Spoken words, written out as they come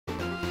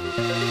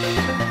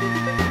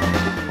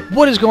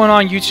What is going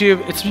on,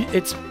 YouTube?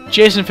 It's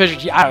Jason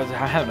Fisher. I'm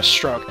having a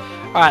stroke.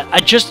 All right, I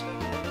just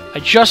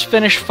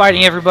finished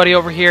fighting everybody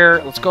over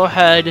here. Let's go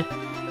ahead,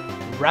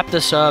 wrap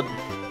this up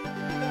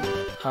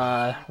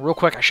real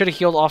quick. I should have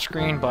healed off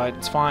screen, but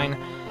it's fine.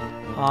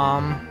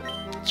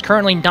 It's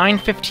currently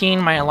 9:15.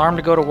 My alarm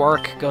to go to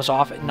work goes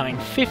off at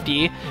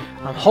 9:50.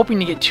 I'm hoping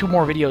to get 2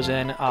 more videos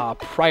in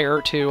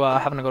prior to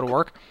having to go to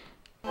work.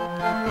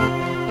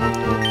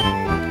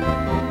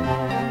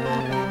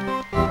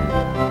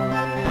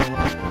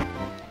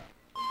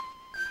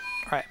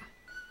 Alright.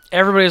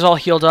 Everybody's all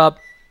healed up.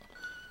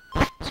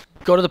 Let's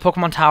go to the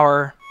Pokemon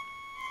Tower.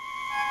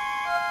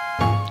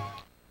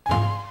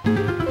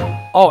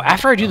 Oh,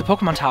 after I do the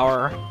Pokemon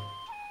Tower,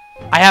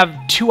 I have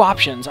 2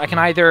 options. I can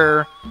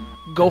either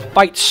go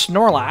fight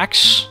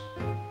Snorlax,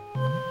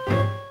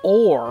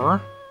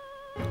 or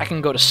I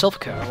can go to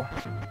Silph-Co.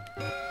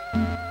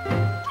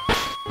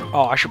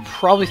 Oh, I should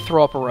probably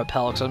throw up a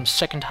Repel, because I'm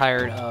sick and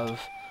tired of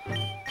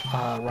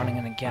running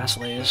into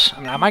Gastlies. I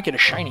mean, I might get a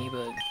shiny,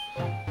 but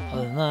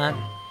other than that...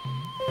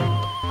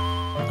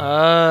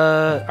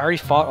 I already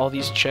fought all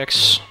these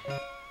chicks.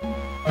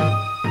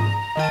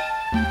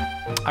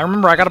 I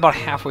remember I got about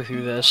halfway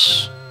through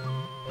this.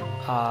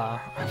 I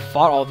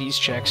fought all these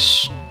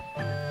chicks.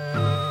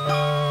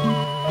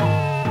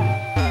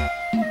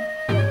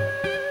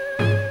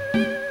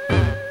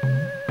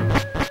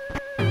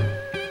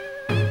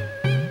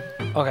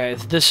 Okay,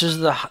 this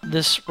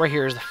right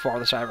here is the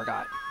farthest I ever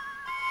got.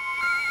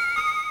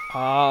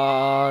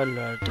 I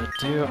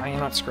am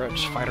not screwed,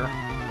 just fighter.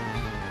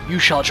 You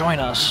shall join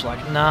us.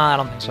 Like, nah, I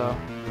don't think so.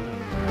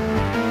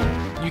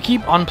 You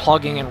keep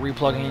unplugging and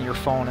replugging your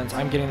phone, and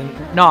I'm getting the...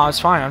 No, it's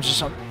fine. I'm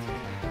just...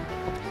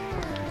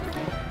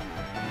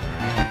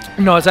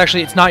 No, it's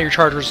actually... It's not your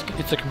chargers.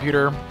 It's the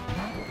computer.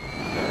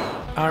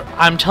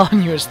 I'm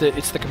telling you, it's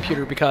the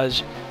computer,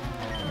 because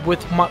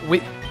with my...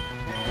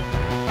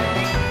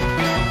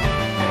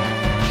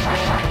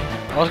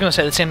 I was gonna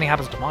say the same thing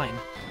happens to mine.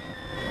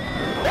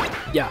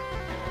 Yeah.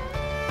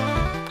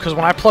 Because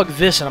when I plug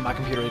this into my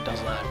computer, it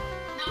does that.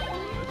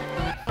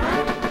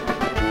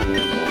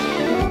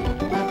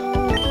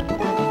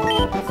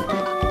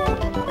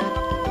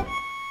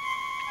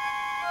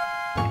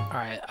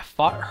 Alright, I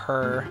fought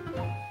her.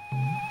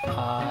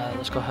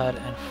 Let's go ahead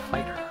and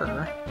fight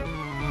her.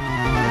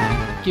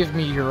 Give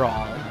me your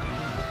all.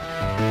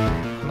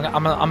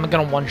 I'm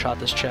gonna one-shot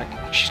this chick.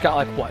 She's got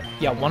like, what?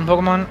 Yeah, 1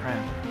 Pokemon?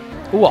 Right.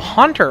 Ooh, a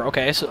Hunter!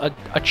 Okay, so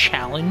a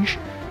challenge.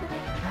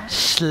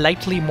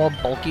 Slightly more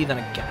bulky than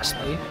a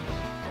Ghastly.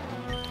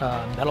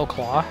 Metal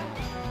Claw.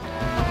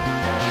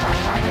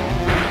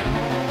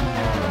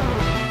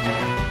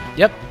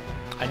 Yep,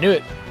 I knew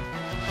it.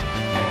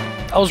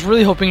 I was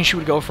really hoping she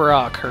would go for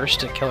a Curse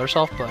to kill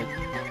herself, but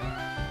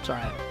it's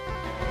alright.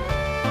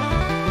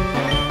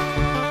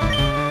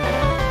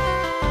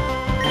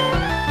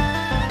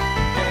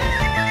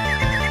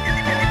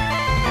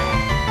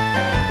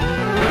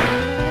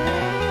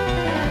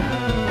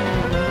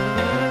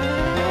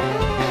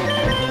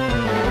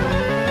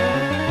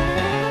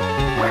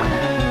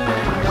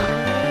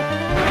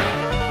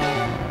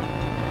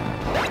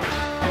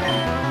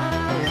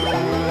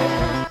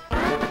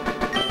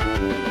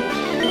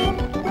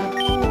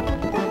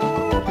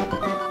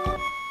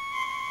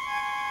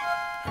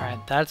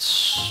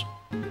 That's...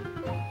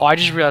 Oh, I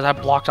just realized I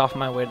blocked off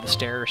my way to the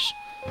stairs.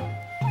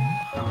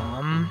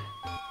 And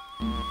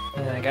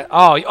then I got...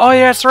 Oh,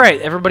 yeah, that's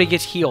right. Everybody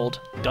gets healed.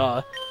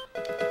 Duh.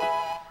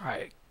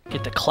 Alright,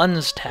 get the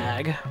Cleanse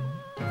tag.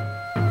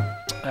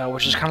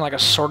 Which is kind of like a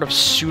sort of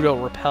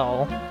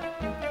pseudo-repel.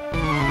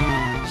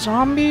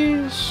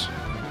 Zombies?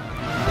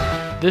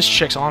 This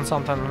chick's on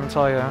something, let me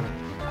tell you.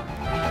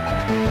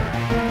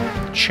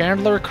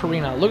 Chandler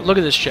Karina. Look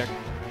at this chick.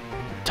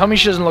 Tell me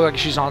she doesn't look like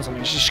she's on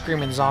something. She's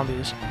screaming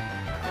zombies.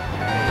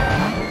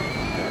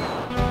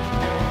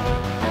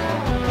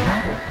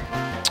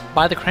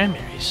 Buy the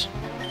cranberries.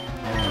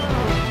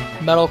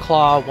 Metal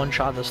Claw,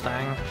 one-shot this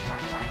thing.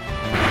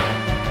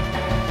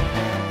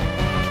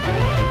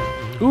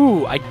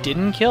 Ooh, I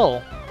didn't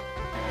kill.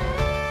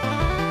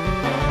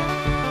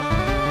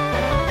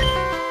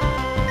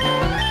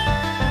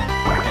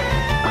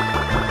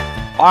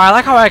 Oh, I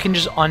like how I can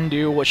just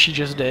undo what she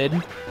just did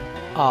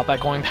by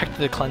going back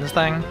to the cleanse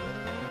thing.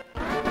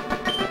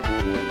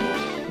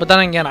 But then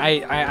again,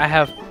 I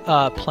have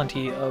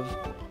plenty of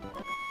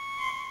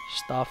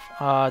stuff.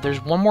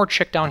 There's one more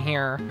chick down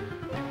here.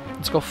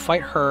 Let's go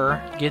fight her,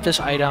 get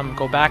this item,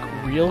 go back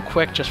real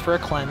quick just for a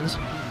cleanse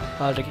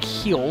to get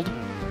healed.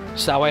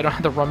 So that way I don't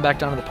have to run back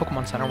down to the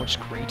Pokemon Center, which is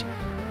great.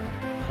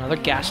 Another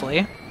Ghastly.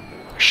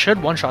 I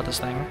should one-shot this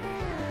thing.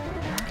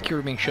 I keep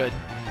repeating should.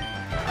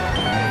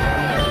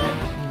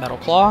 Metal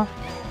Claw.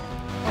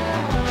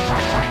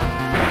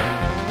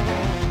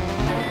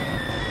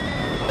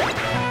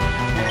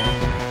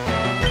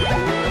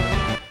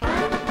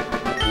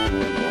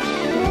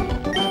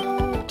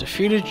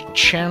 Defeated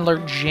Chandler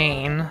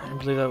Jane. I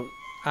believe that...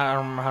 I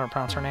don't remember how to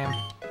pronounce her name.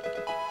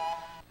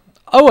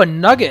 Oh, a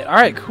nugget!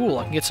 Alright, cool.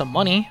 I can get some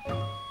money.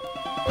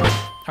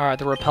 Alright,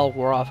 the repel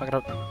wore off. I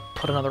gotta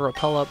put another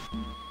repel up.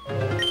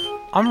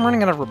 I'm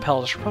running out of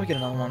repels. I should probably get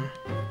another one.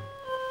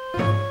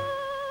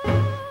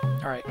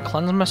 Alright,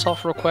 cleanse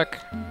myself real quick.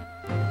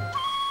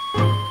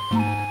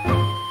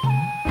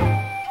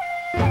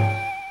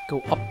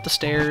 Go up the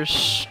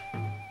stairs.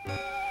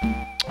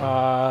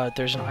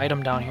 There's an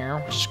item down here,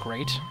 which is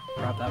great.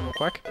 Grab that real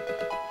quick.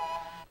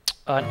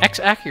 An X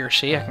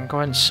accuracy. I can go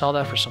ahead and sell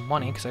that for some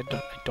money, because I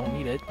don't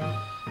need it.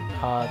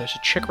 There's a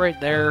chick right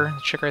there. A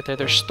chick right there.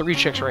 There's 3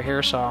 chicks right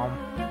here, so...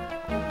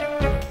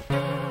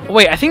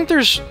 Wait, I think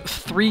there's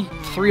three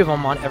of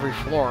them on every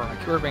floor. I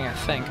keep remembering, I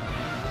think.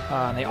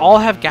 They all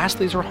have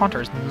Ghastlies or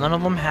Hunters. None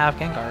of them have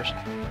Gengars,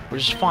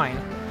 which is fine.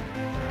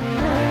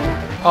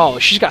 Oh,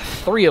 she's got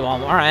 3 of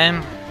them.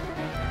 Alright.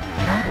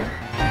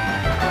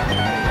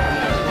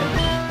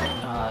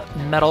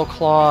 Metal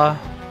Claw.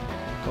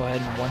 Go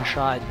ahead and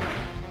one-shot.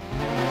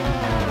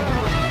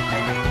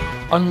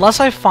 Unless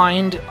I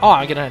find... Oh,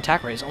 I get an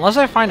attack raise. Unless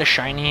I find a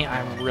shiny,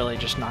 I'm really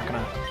just not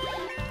gonna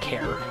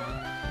care.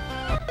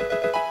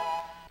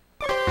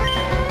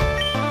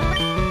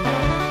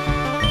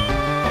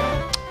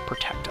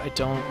 Protect. I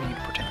don't need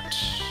Protect.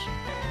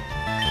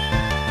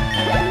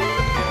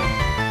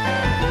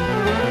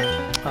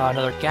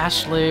 Another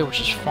Ghastly, which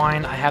is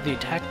fine. I have the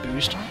attack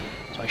boost,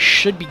 so I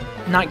should be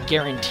not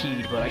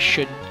guaranteed, but I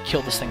should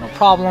kill this thing no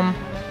problem.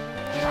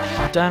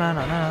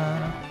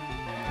 Da-na-na-na.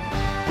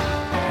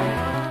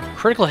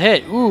 Critical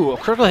hit. Ooh, a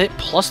critical hit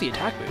plus the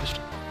attack boost.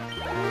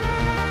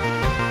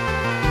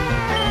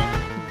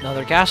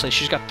 Another Ghastly.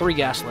 She's got 3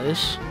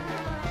 Ghastlies.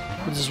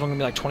 What is this one gonna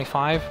be, like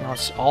 25? No,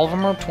 it's, all of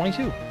them are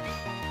 22.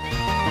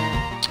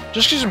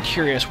 Just because I'm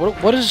curious,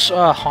 what is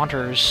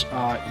Haunter's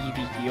EV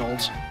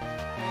yield?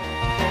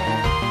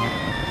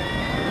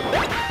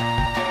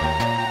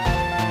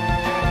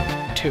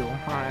 Two.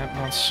 Alright,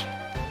 let's...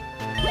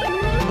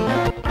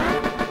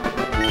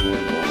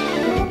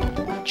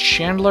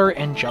 Chandler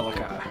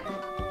Angelica.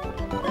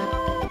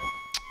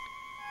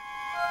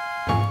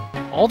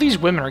 All these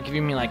women are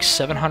giving me like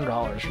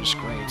 $700, which is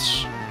great.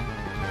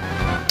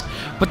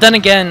 But then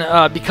again,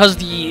 because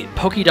the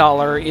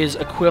Pokédollar is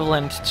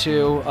equivalent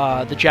to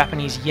the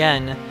Japanese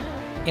yen,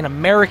 in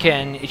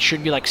American it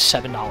should be like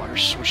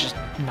 $7, which is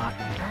not,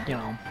 you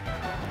know.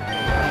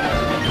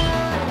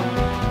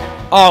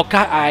 Oh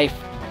god, I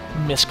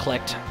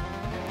misclicked.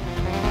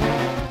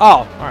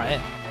 Oh,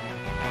 alright.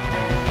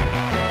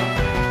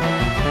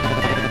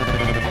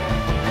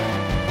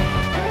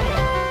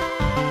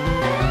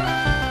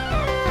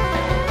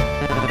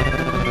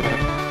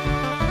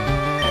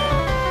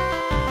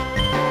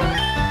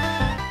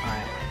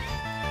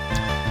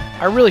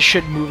 I really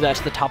should move that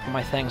to the top of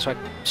my thing so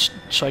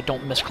I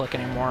don't misclick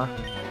anymore.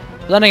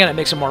 But then again, it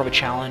makes it more of a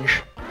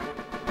challenge.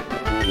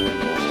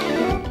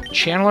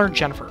 Chandler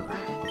Jennifer.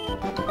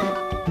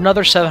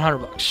 Another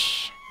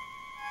 $700.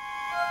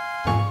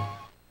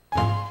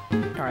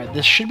 Alright,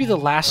 this should be the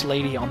last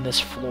lady on this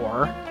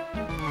floor.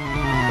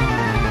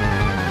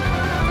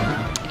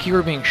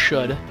 Keyword being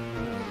should.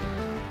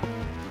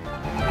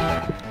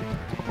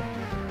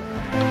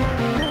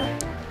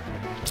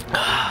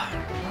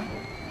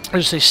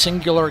 There's a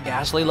singular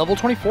Ghastly, level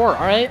 24,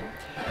 alright.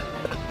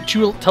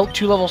 Two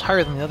levels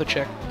higher than the other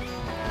chick.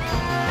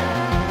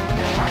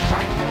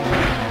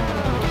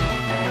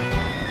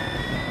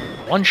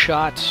 One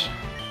shot.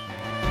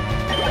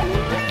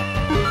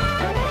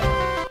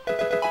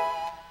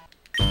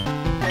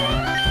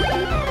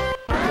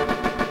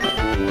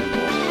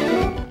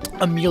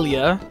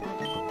 Amelia.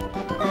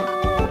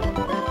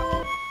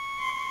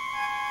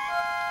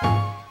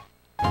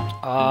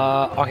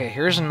 Okay,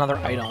 here's another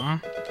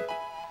item.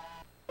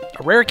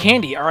 A rare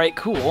candy. Alright,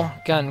 cool.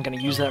 Again,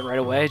 gonna use that right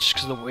away, just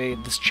because of the way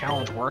this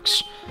challenge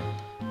works.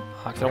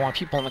 I don't want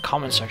people in the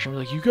comment section to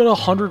be like, you got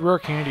 100 rare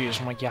candies.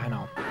 I'm like, yeah, I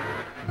know.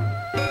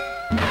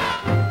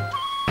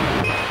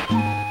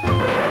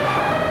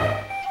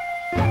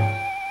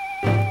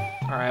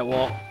 Alright,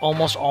 well,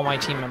 almost all my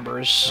team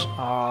members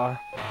are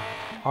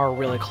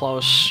really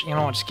close. You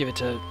know what, just give it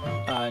to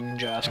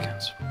Ninja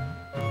Askins.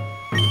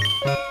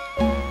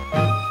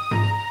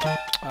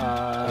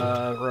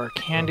 Rare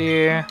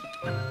candy.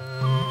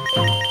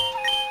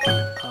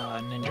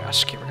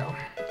 Ninja, here we go.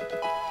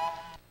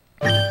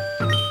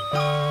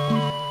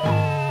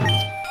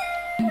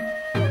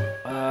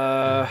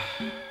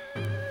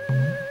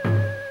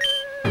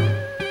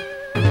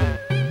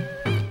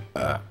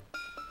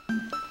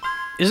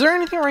 Is there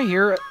anything right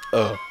here?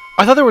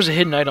 I thought there was a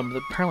hidden item,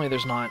 but apparently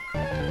there's not.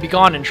 Be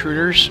gone,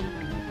 intruders.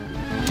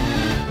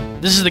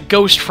 This is the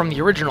ghost from the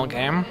original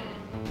game.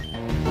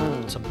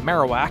 It's a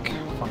Marowak,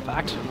 fun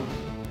fact.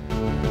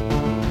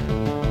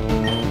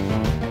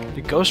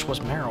 The ghost was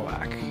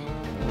Marowak.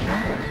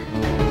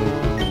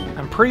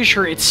 I'm pretty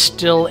sure it's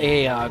still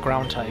a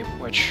ground type,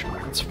 which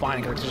it's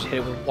fine because I can just hit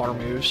it with water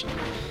moves.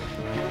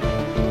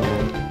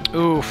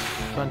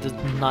 Oof, that did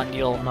not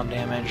deal enough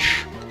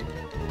damage.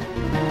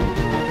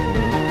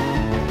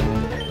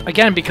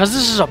 Again, because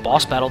this is a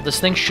boss battle, this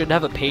thing should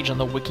have a page on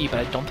the wiki, but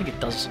I don't think it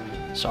does,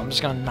 so I'm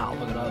just gonna not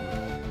look it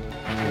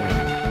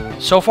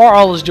up. So far,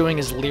 all it's doing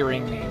is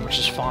leering me, which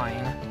is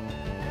fine.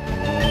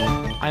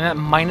 I'm at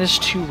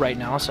 -2 right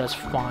now, so that's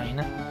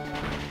fine.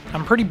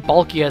 I'm pretty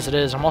bulky as it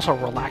is. I'm also a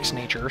relaxed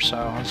nature, so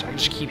I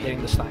just keep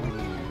hitting this thing.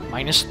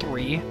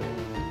 -3.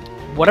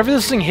 Whatever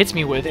this thing hits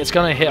me with, it's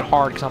gonna hit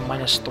hard because I'm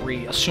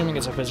 -3, assuming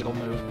it's a physical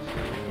move.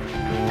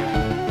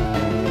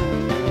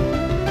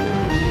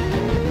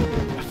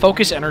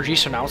 Focus energy,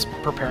 so now it's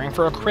preparing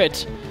for a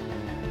crit.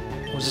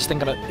 Is this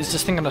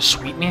thing gonna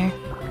sweep me?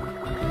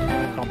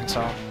 I don't think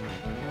so.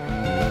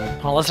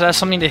 Unless it has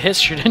something to hit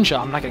Shedinja,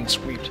 I'm not getting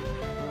sweeped.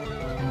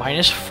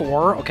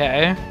 -4,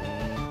 okay.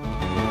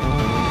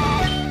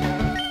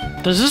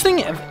 Does this thing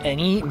have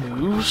any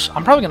moves?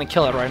 I'm probably gonna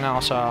kill it right now,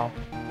 so...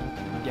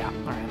 Yeah,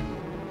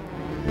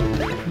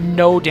 alright.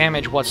 No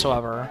damage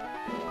whatsoever.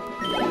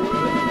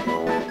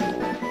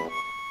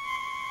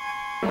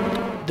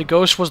 The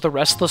ghost was the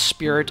restless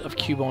spirit of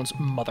Cubone's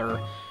mother.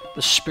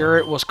 The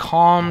spirit was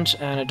calmed,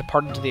 and it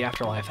departed to the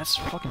afterlife. That's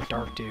fucking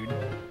dark, dude.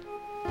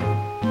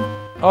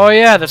 Oh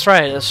yeah, that's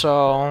right,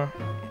 so...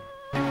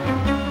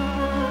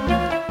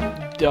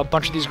 A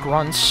bunch of these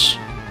grunts.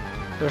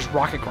 There's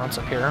rocket grunts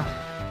up here.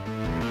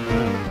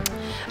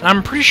 And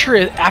I'm pretty sure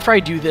after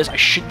I do this, I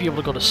should be able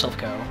to go to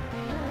Silph-Co.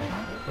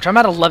 Which I'm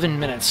at 11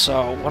 minutes,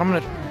 so what I'm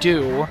gonna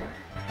do...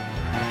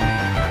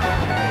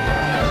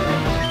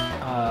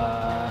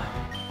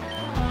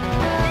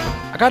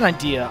 I got an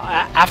idea.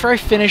 After I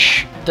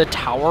finish the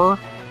tower,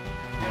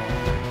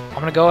 I'm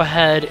gonna go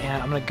ahead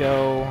and I'm gonna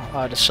go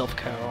to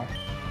Silph-Co.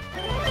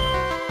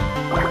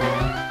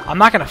 I'm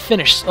not gonna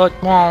finish...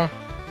 well...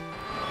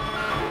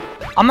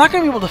 I'm not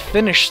gonna be able to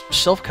finish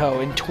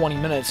Silph-Co in 20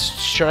 minutes.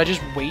 Should I just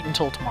wait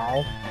until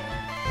tomorrow?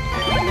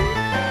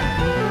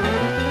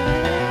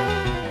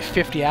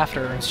 50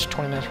 after, it's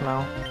 20 minutes from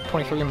now.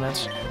 23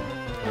 minutes.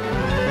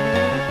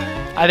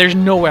 There's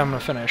no way I'm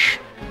gonna finish.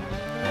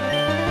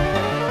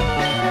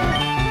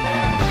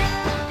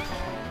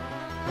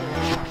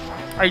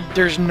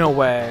 There's no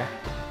way.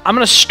 I'm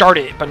gonna start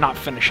it, but not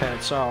finish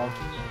it, so...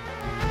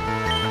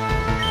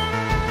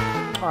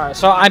 Alright,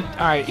 so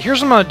alright,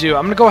 here's what I'm gonna do.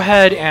 I'm gonna go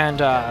ahead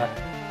and,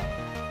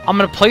 I'm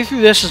gonna play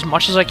through this as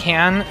much as I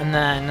can, and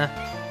then,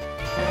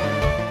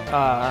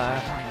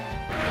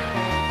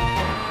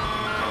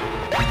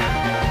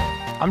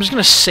 I'm just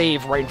gonna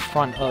save right in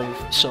front of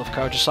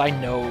Silph-Co, just so I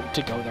know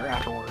to go there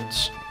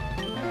afterwards.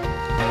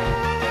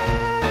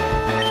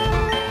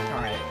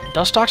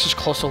 Dustox is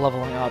close to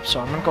leveling up, so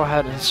I'm gonna go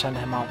ahead and send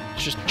him out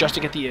just to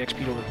get the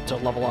EXP to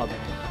level up.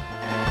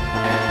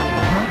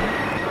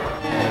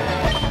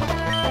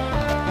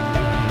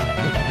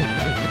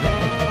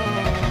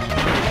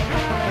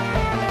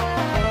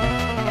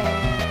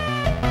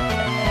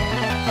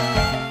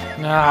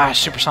 Ah,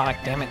 Supersonic,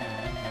 damn it.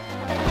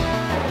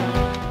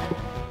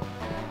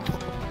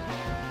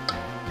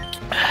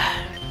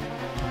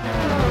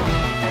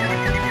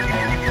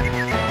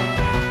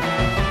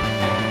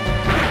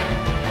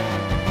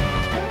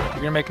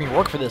 You're gonna make me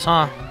work for this,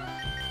 huh?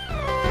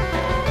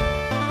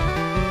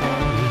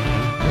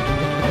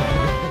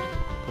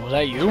 Was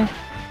that you?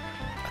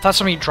 I thought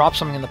somebody dropped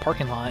something in the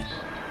parking lot.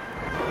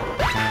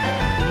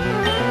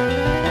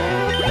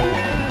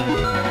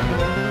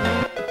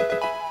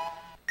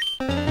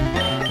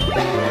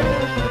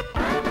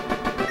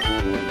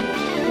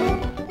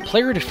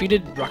 Player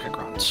defeated Rocket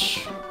Grunts.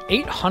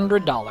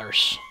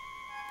 $800.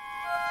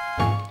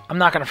 I'm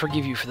not gonna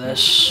forgive you for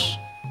this.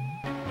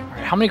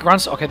 How many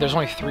grunts? Okay, there's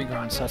only 3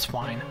 grunts. That's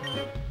fine.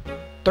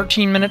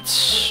 13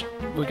 minutes.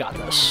 We got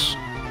this.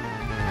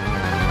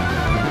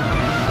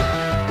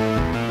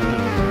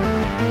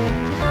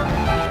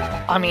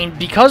 I mean,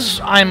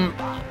 because I'm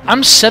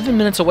 7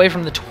 minutes away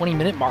from the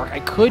 20-minute mark, I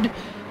could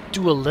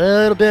do a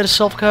little bit of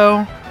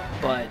Silph-Co,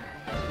 but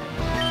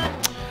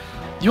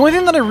the only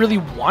thing that I really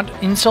want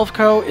in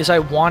Silph-Co is I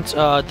want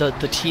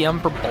the TM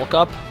for bulk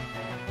up.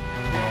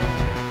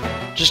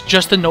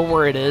 Just to know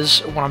where it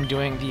is when I'm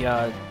doing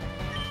the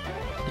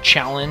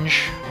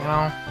challenge, you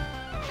know?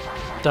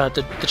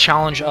 The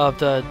challenge of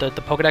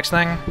the Pokédex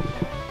thing.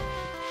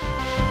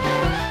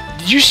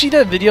 Did you see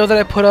that video that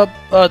I put up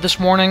this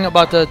morning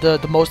about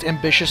the most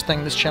ambitious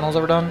thing this channel's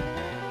ever done?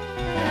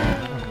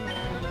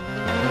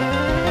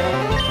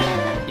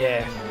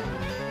 Yeah.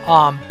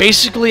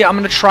 Basically, I'm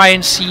gonna try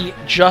and see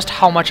just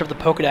how much of the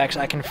Pokédex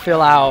I can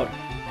fill out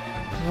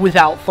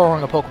without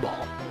throwing a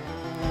Pokeball.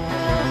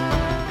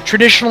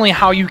 Traditionally,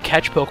 how you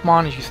catch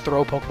Pokemon is you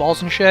throw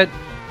Pokeballs and shit.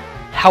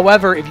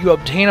 However, if you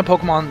obtain a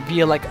Pokemon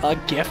via, like, a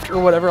gift or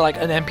whatever, like,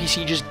 an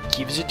NPC just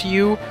gives it to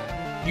you,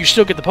 you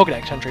still get the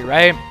Pokédex entry,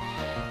 right?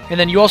 And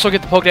then you also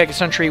get the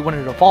Pokédex entry when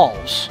it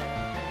evolves.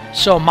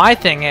 So my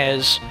thing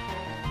is,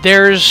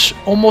 there's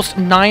almost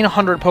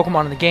 900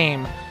 Pokemon in the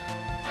game.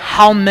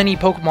 How many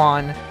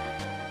Pokemon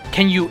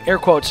can you, air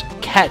quotes,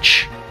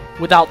 catch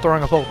without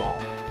throwing a Pokeball?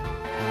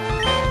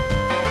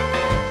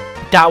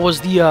 That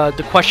was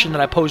the question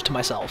that I posed to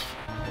myself.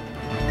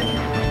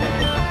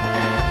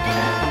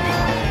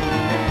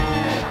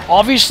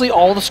 Obviously,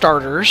 all the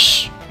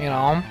starters, you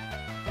know,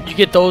 you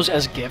get those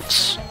as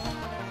gifts.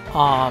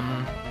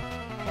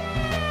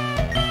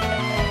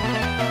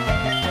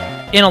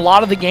 In a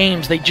lot of the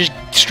games, they just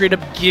straight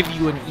up give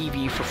you an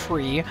Eevee for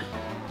free.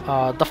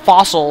 The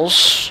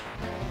fossils,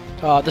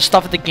 the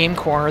stuff at the game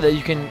corner that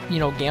you can, you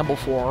know, gamble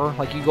for.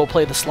 Like, you go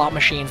play the slot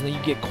machines and then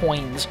you get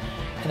coins,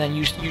 and then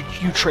you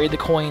trade the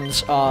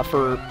coins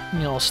for, you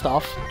know,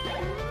 stuff,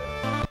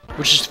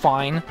 which is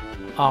fine.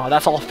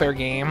 That's all fair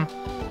game.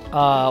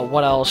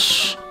 What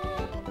else?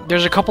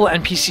 There's a couple of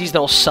NPCs that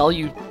will sell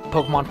you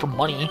Pokemon for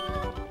money.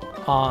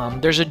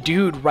 There's a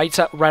dude right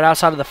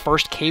outside of the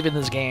first cave in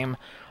this game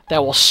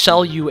that will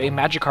sell you a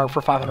Magikarp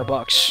for 500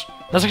 bucks.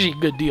 That's actually a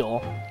good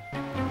deal.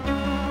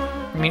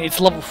 I mean,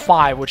 it's level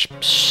 5, which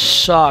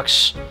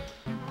sucks,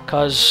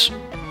 because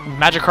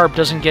Magikarp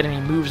doesn't get any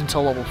moves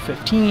until level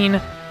 15,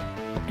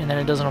 and then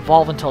it doesn't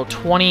evolve until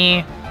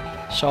 20.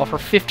 So for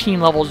 15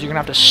 levels, you're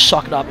going to have to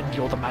suck it up and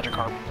deal with a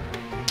Magikarp.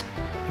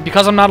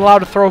 Because I'm not allowed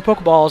to throw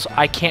Pokeballs,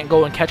 I can't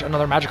go and catch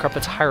another Magikarp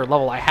that's higher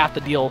level. I have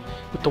to deal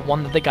with the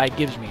one that the guy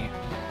gives me.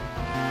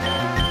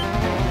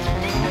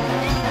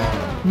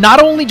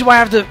 Not only do I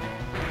have to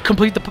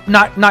complete the...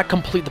 Not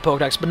complete the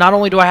Pokedex, but not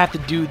only do I have to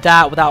do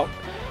that without...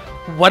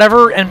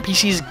 Whatever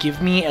NPCs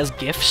give me as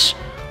gifts,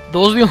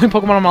 those are the only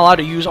Pokemon I'm allowed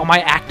to use on my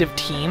active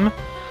team.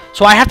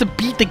 So I have to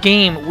beat the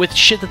game with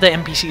shit that the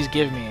NPCs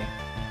give me.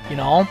 You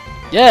know?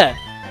 Yeah.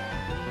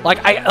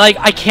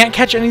 I can't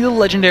catch any of the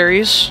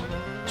legendaries,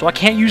 so I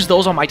can't use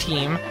those on my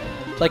team.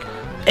 Like,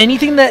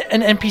 anything that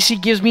an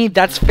NPC gives me,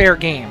 that's fair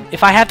game.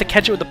 If I have to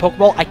catch it with the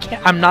Pokeball,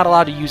 I'm not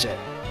allowed to use it.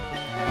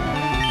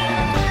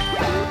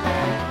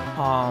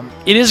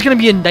 It is going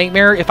to be a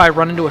nightmare if I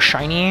run into a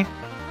shiny.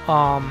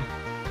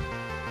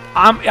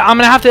 I'm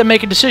gonna have to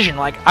make a decision.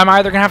 Like, I'm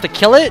either gonna have to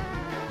kill it,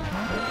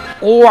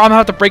 or I'm gonna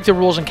have to break the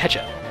rules and catch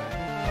it.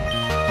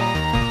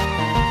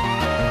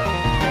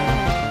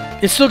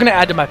 It's still gonna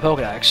add to my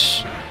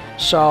Pokedex.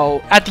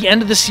 So at the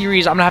end of the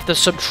series, I'm gonna have to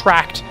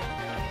subtract.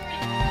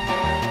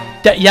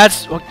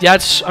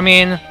 That's. I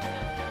mean,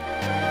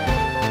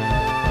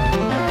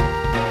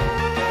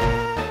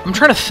 I'm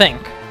trying to think,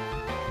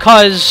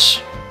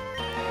 cause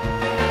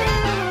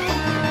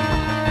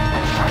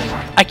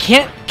I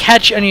can't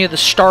catch any of the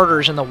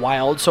starters in the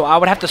wild, so I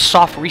would have to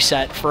soft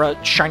reset for a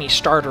shiny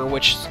starter,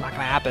 which is not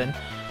going to happen.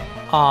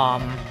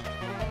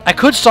 I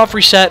could soft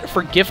reset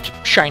for gift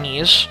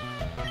shinies.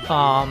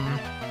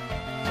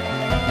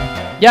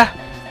 Yeah.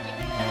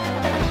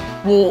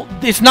 Well,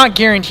 it's not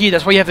guaranteed.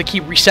 That's why you have to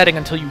keep resetting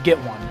until you get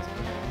one.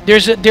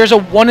 There's a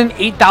 1 in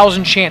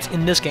 8,000 chance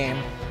in this game.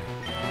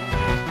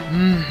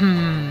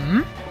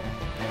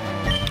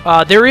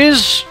 There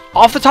is,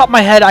 off the top of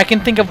my head, I can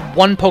think of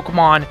one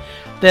Pokemon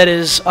that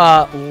is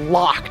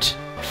locked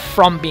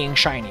from being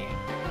shiny.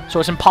 So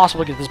it's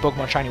impossible to get this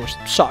Pokemon shiny, which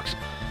sucks.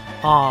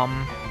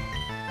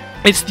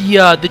 It's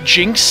the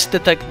Jinx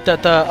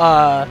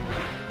that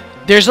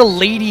there's a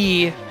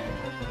lady.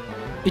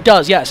 It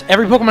does, yes.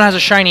 Every Pokemon has a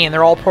shiny, and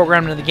they're all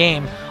programmed into the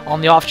game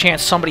on the off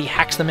chance somebody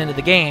hacks them into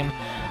the game.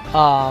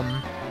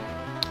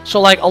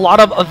 So like a lot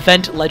of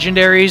event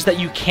legendaries that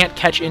you can't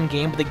catch in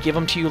game, but they give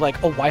them to you like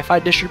a Wi-Fi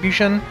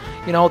distribution.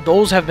 You know,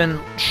 those have been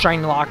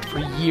shiny locked for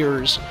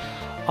years.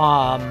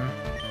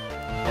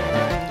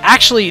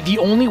 Actually, the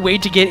only way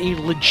to get a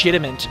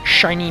legitimate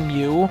shiny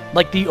Mew,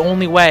 like the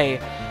only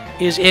way,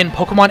 is in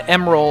Pokemon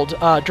Emerald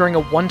during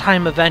a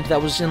one-time event that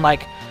was in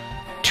like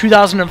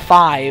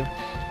 2005.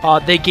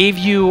 They gave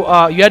you,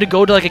 you had to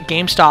go to like a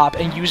GameStop,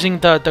 and using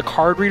the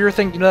card reader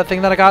thing, you know that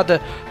thing that I got?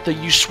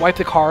 You swipe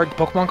the card, the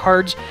Pokemon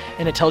cards,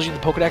 and it tells you the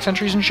Pokedex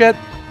entries and shit?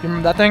 You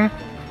remember that thing?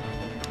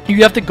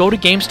 You have to go to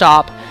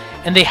GameStop,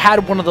 and they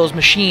had one of those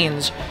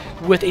machines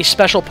with a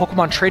special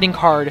Pokemon trading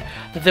card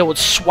that they would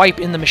swipe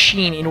in the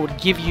machine, and it would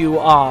give you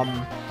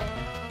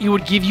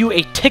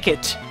a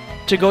ticket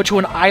to go to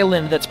an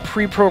island that's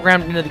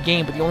pre-programmed into the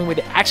game, but the only way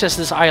to access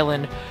this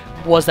island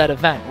was that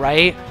event,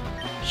 right?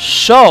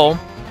 So,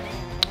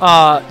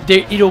 I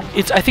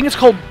think it's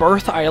called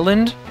Birth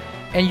Island,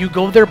 and you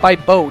go there by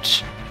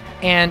boat,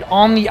 and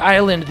on the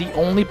island, the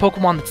only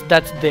Pokemon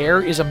that's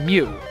there is a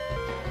Mew.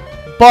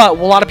 But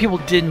what a lot of people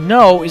didn't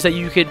know is that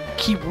you could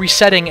keep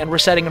resetting and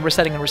resetting and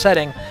resetting and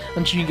resetting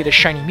until you get a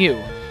shiny Mew.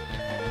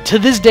 To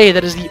this day,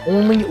 that is the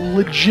only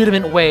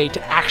legitimate way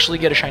to actually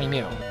get a shiny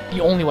Mew.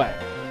 The only way.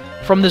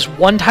 From this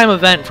one-time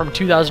event from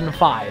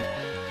 2005.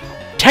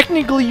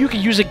 Technically, you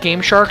could use a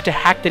Game Shark to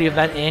hack that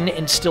event in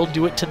and still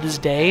do it to this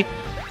day,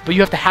 but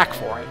you have to hack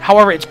for it.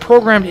 However, it's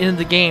programmed into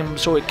the game,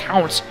 so it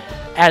counts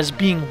as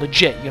being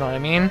legit. You know what I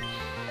mean?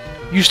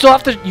 You still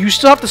have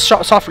to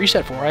soft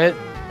reset for it.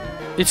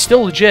 It's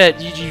still legit.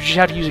 You just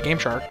have to use a Game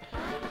Shark,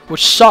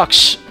 which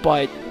sucks.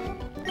 But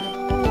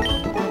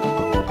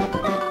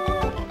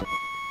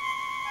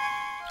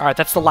all right,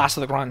 that's the last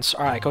of the grunts.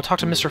 All right, go talk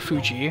to Mr.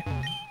 Fuji.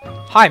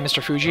 Hi,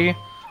 Mr. Fuji.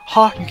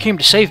 Ha! You came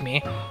to save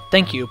me.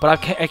 Thank you,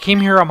 but I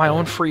came here on my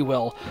own free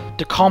will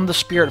to calm the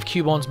spirit of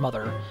Cubone's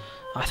mother.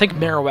 I think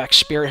Marowak's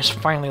spirit has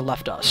finally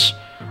left us.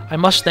 I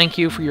must thank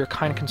you for your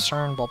kind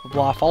concern, blah, blah,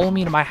 blah. Follow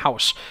me to my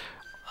house.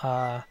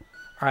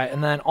 Alright,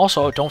 and then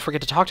also, don't forget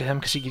to talk to him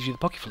because he gives you the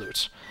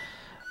Pokeflutes.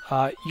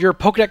 Your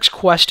Pokedex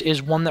quest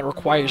is one that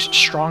requires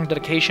strong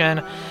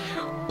dedication.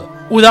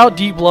 Without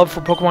deep love for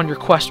Pokemon, your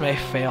quest may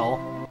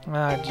fail.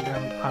 I'm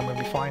gonna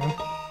be fine.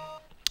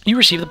 You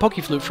receive the Poke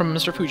Flute from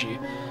Mr. Fuji.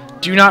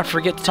 Do not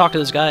forget to talk to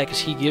this guy because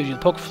he gives you the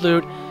Poke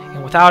Flute,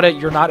 and without it,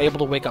 you're not able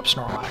to wake up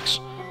Snorlax.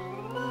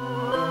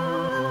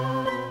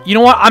 You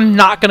know what? I'm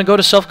not going to go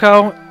to Silph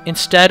Co.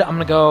 Instead, I'm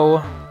going to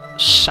go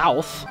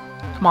south.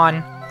 Come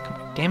on.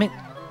 Damn it.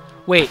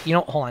 Wait, you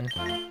know, hold on.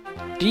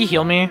 Did he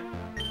heal me?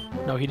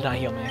 No, he did not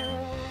heal me.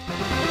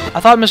 I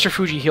thought Mr.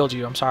 Fuji healed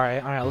you. I'm sorry.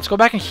 Alright, let's go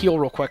back and heal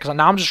real quick, because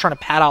now I'm just trying to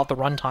pad out the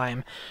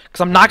runtime.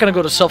 Because I'm not going to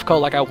go to Silph Co.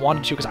 like I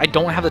wanted to, because I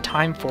don't have the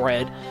time for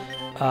it.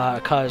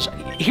 Because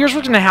here's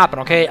what's going to happen,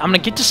 okay? I'm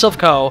going to get to Silph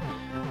Co.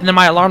 and then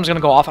my alarm's going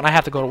to go off, and I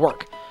have to go to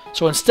work.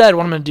 So instead,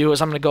 what I'm going to do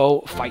is I'm going to go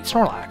fight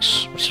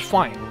Snorlax, which is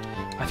fine.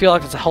 I feel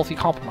like it's a healthy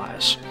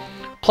compromise.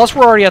 Plus,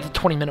 we're already at the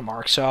 20-minute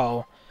mark,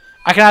 so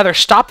I can either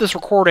stop this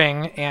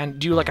recording and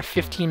do like a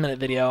 15-minute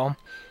video,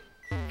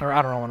 or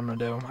I don't know what I'm going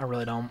to do. I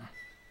really don't.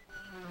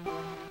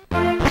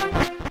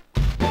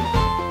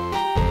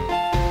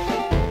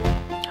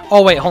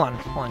 Oh, wait, hold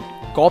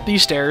on. Go up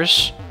these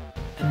stairs,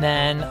 and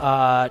then,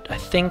 I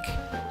think...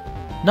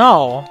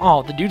 No!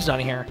 Oh, the dude's not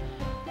here.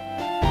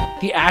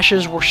 The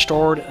ashes were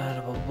stored,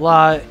 blah, blah,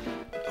 blah.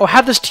 Oh,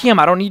 have this TM,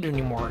 I don't need it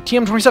anymore.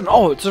 TM27,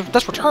 oh,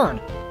 that's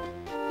return.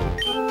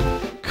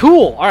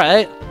 Cool,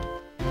 alright.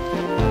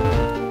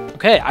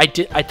 Okay,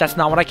 that's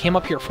not what I came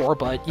up here for,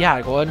 but yeah,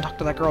 go ahead and talk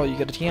to that girl, you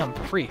get a TM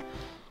for free.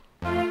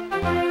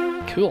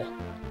 Cool.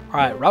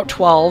 Alright, Route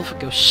 12,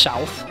 goes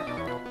south.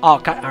 Oh,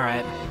 God,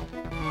 alright.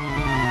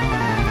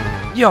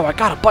 Yo, I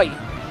got a bite!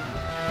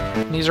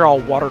 And these are all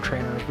water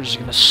trainers, which is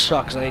gonna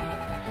suck, because I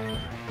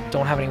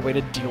don't have any way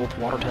to deal with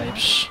water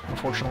types,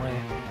 unfortunately.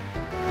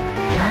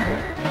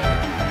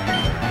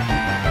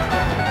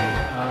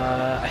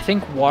 I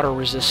think water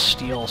resists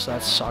steel, so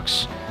that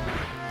sucks.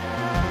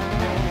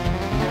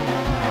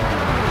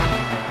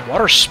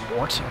 Water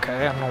sport?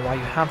 Okay, I don't know why you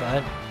have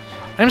that.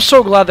 I'm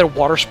so glad that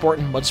water sport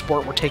and mud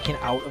sport were taken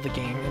out of the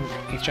game in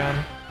 8th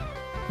gen.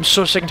 I'm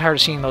so sick and tired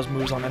of seeing those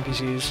moves on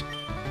NPCs.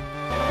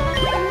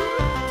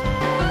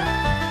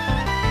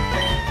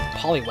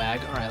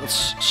 Poliwag. Alright,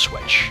 let's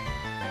switch.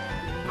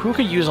 Who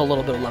could use a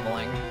little bit of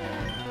leveling?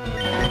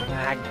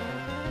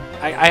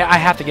 I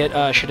have to get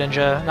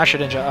Shedinja. Not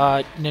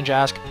Shedinja,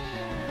 Ninjask.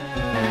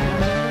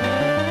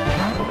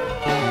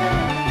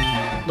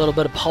 A little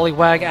bit of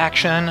Poliwag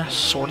action.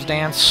 Swords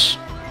Dance.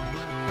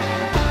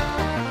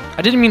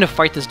 I didn't mean to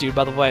fight this dude,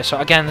 by the way, so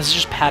again, this is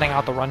just padding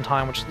out the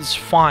runtime, which is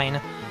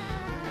fine.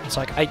 It's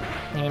like, I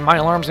mean, my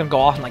alarm's gonna go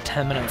off in like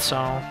 10 minutes, so...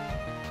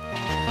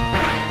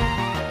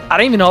 I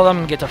don't even know that I'm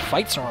gonna get to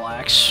fight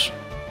Snorlax.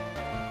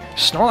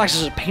 Snorlax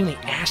is a pain in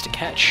the ass to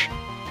catch.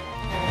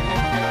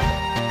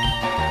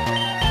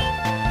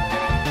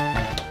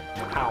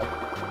 Ow.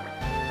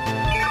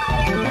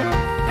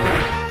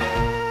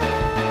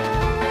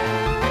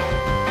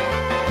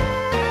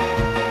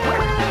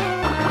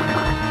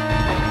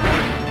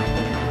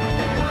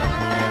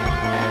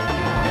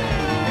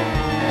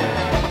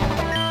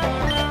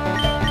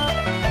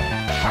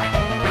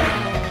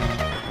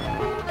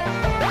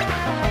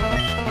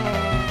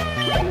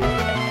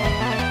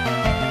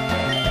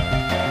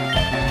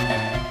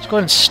 Go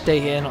ahead and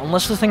stay in.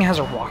 Unless this thing has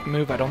a rock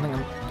move, I don't think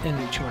I'm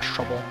in too much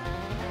trouble.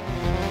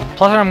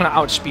 Plus, I'm going to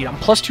outspeed. I'm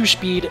 +2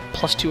 speed,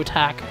 +2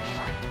 attack.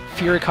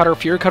 Fury Cutter.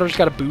 Fury Cutter's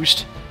got a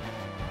boost.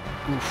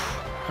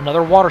 Oof.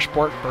 Another water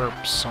sport for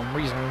some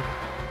reason.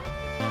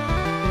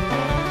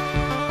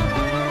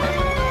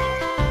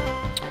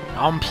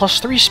 I'm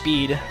 +3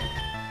 speed.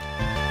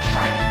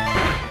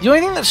 The only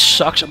thing that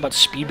sucks about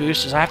speed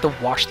boost is I have to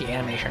watch the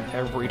animation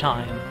every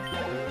time.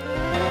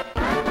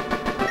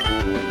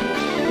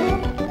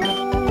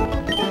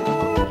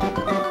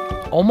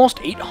 Almost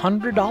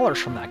 $800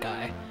 from that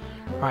guy.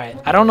 Alright,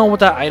 I don't know what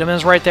that item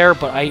is right there,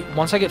 but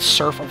once I get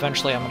Surf,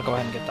 eventually I'm going to go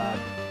ahead and get that.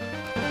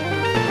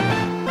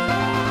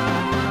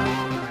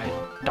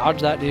 Alright, dodge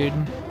that dude.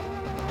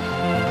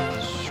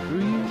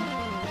 Screw you.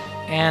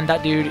 And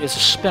that dude is a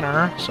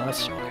spinner, so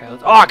that's okay.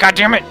 Oh, god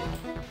damn it!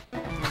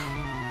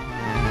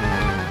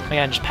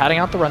 Again, just padding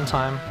out the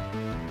runtime.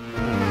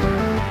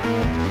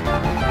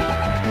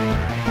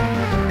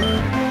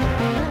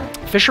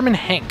 Fisherman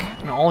Hank,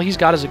 and all he's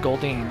got is a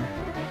Goldeen.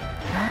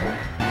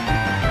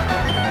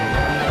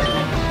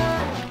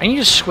 I need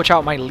to switch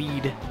out my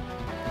lead.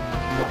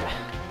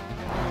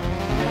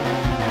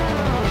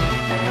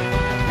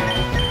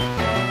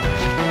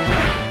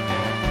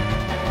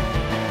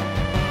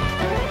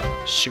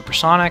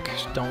 Supersonic,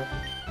 don't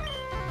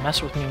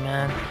mess with me,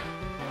 man.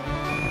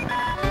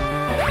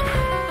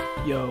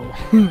 Yo.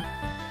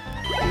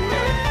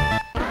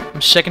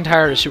 I'm sick and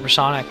tired of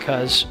Supersonic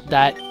because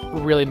that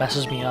really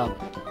messes me up.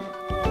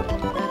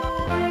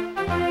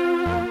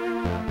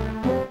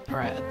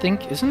 Alright, I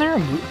think, isn't there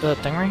a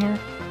thing right here?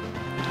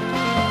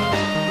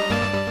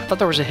 I thought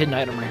there was a hidden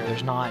item right here.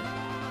 There's not.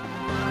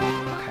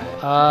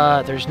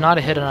 Okay. There's not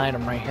a hidden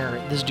item right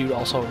here. This dude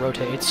also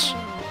rotates.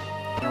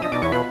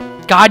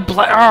 God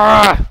bless.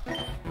 Alright.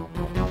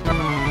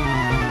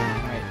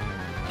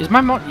 Is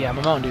my Mountain? Yeah,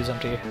 my Mountain Dew's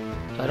empty.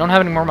 So I don't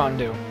have any more Mountain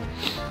Dew.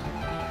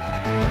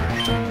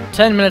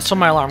 10 minutes till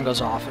my alarm goes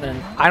off,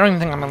 and I don't even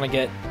think I'm gonna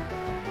get.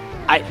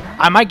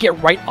 I might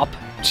get right up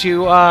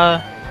to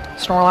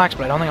Snorlax,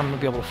 but I don't think I'm going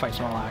to be able to fight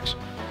Snorlax.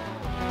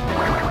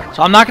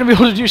 So I'm not going to be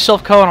able to do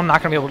Silph-Co, and I'm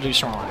not going to be able to do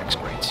Snorlax.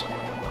 Great.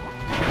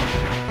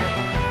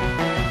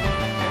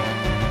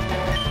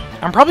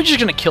 I'm probably just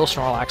going to kill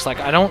Snorlax. Like,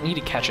 I don't need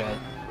to catch it.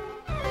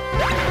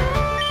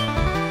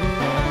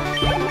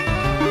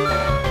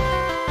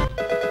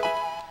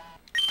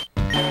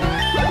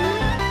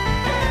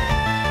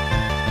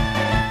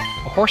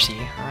 A Horsey,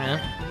 alright.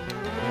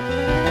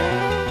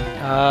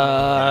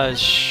 I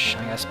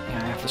guess yeah,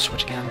 I have to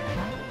switch again.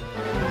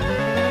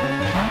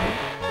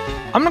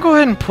 I'm gonna go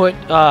ahead and put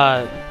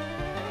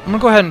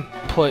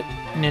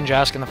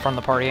Ninjask in the front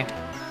of the party.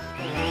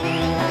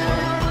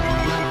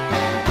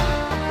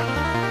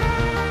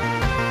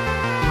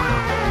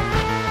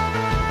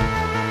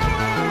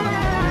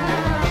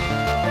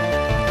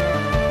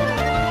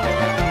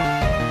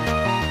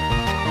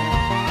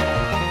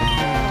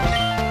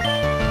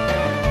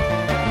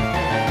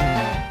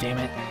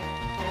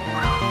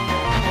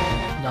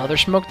 Another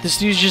smoke. This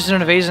dude's just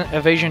an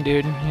evasion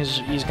dude.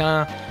 He's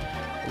gonna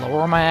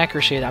lower my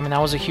accuracy. I mean,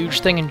 that was a huge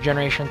thing in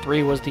Generation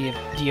 3, was the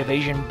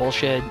evasion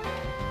bullshit.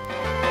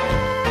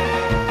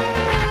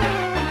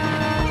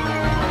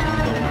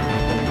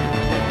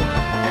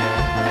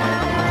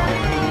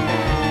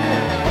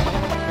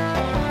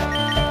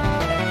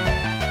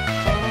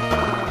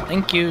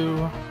 Thank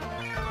you.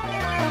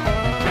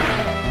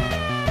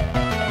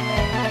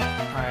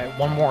 Alright,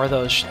 one more of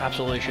those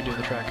absolutely should do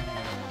the trick.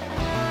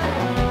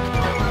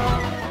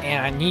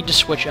 And I need to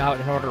switch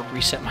out in order to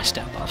reset my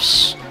stat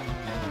buffs.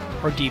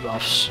 Or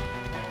debuffs.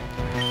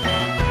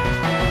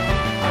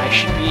 I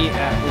should be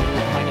at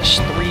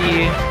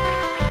 -3.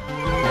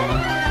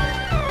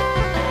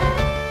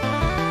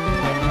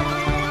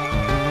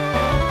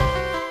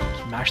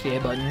 Smash the A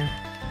button.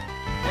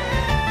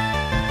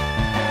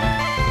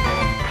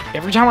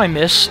 Every time I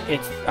miss,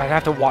 I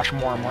have to watch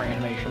more and more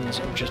animations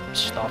of just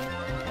stuff.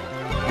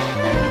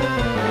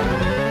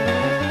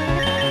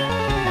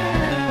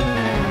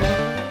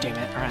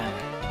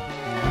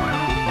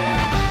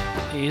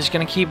 He's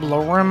gonna keep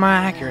lowering my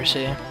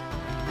accuracy.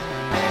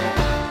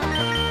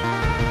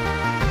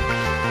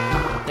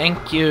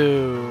 Thank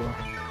you.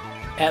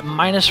 At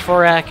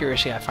 -4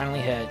 accuracy, I finally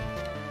hit.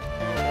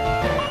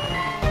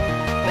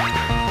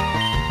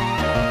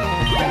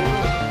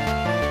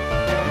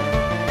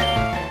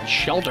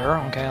 Shelter.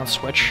 Okay, let's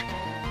switch.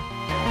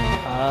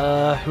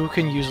 Who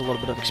can use a little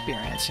bit of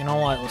experience? You know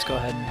what? Let's go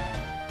ahead and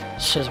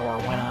Scizor.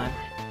 Why not?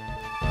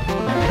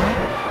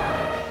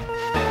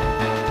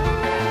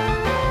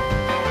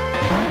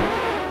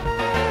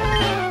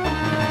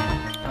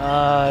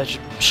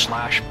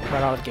 Slash.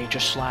 Right out of the gate,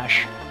 just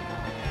slash.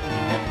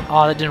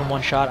 Oh, that didn't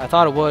one-shot. I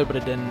thought it would, but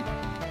it didn't.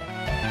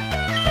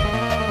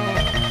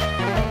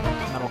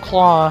 Metal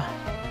Claw.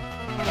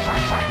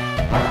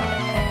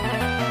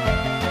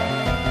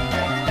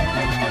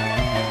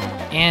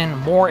 And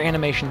more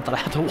animations that I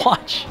have to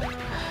watch.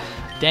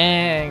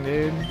 Dang,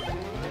 dude.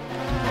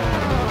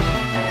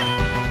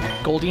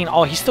 Goldeen.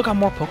 Oh, he's still got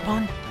more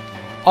Pokemon?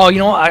 Oh, you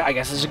know what? I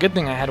guess it's a good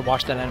thing I had to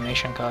watch that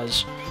animation,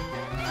 because...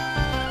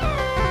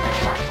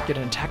 get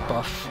an attack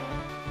buff.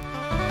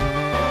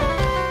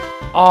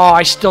 Oh,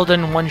 I still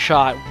didn't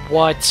one-shot.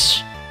 What?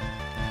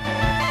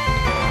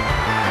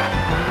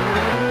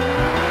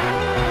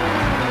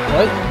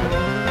 What?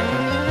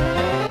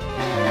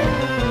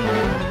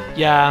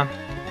 Yeah.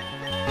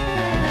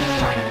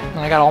 And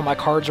I got all my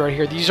cards right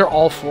here. These are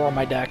all 4 of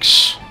my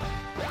decks.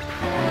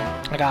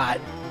 I got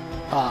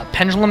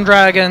Pendulum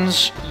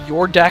Dragons,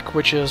 your deck,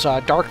 which is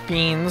Dark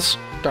Fiends,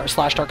 /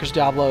 Darkest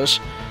Diablos,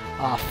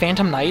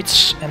 Phantom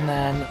Knights, and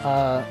then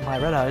my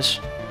Red Eyes.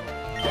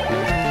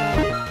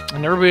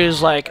 And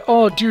everybody's like,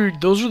 oh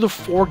dude, those are the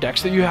 4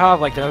 decks that you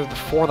have. Like, they're the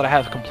 4 that I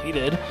have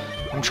completed.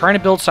 I'm trying to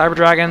build Cyber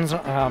Dragons,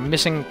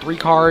 missing 3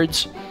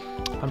 cards.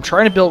 I'm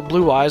trying to build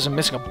Blue Eyes, I'm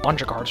missing a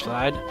bunch of cards for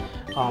that.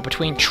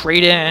 Between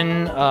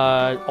Trade-In,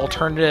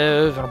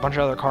 Alternative, and a bunch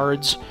of other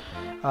cards.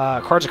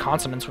 Cards of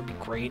Consonance would be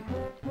great.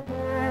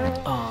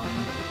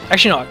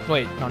 Actually, no,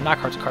 wait, no, not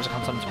Cards of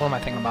Consonance. What am I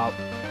thinking about?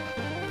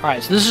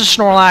 Alright, so this is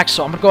Snorlax,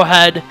 so I'm going to go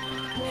ahead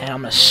and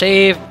I'm going to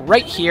save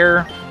right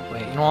here.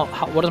 Wait, you know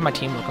what is my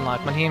team looking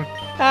like? My team?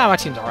 My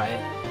team's alright.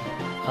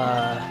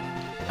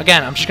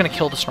 Again, I'm just going to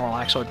kill the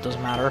Snorlax, so it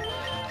doesn't matter.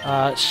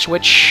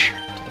 Switch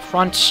to the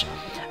front.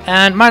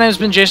 And my name has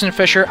been Jason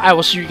Fisher. I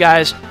will see you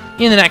guys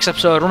in the next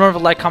episode. Remember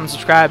to like, comment,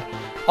 subscribe,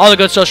 all the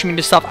good social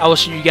media stuff. I will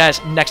see you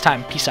guys next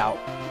time. Peace out.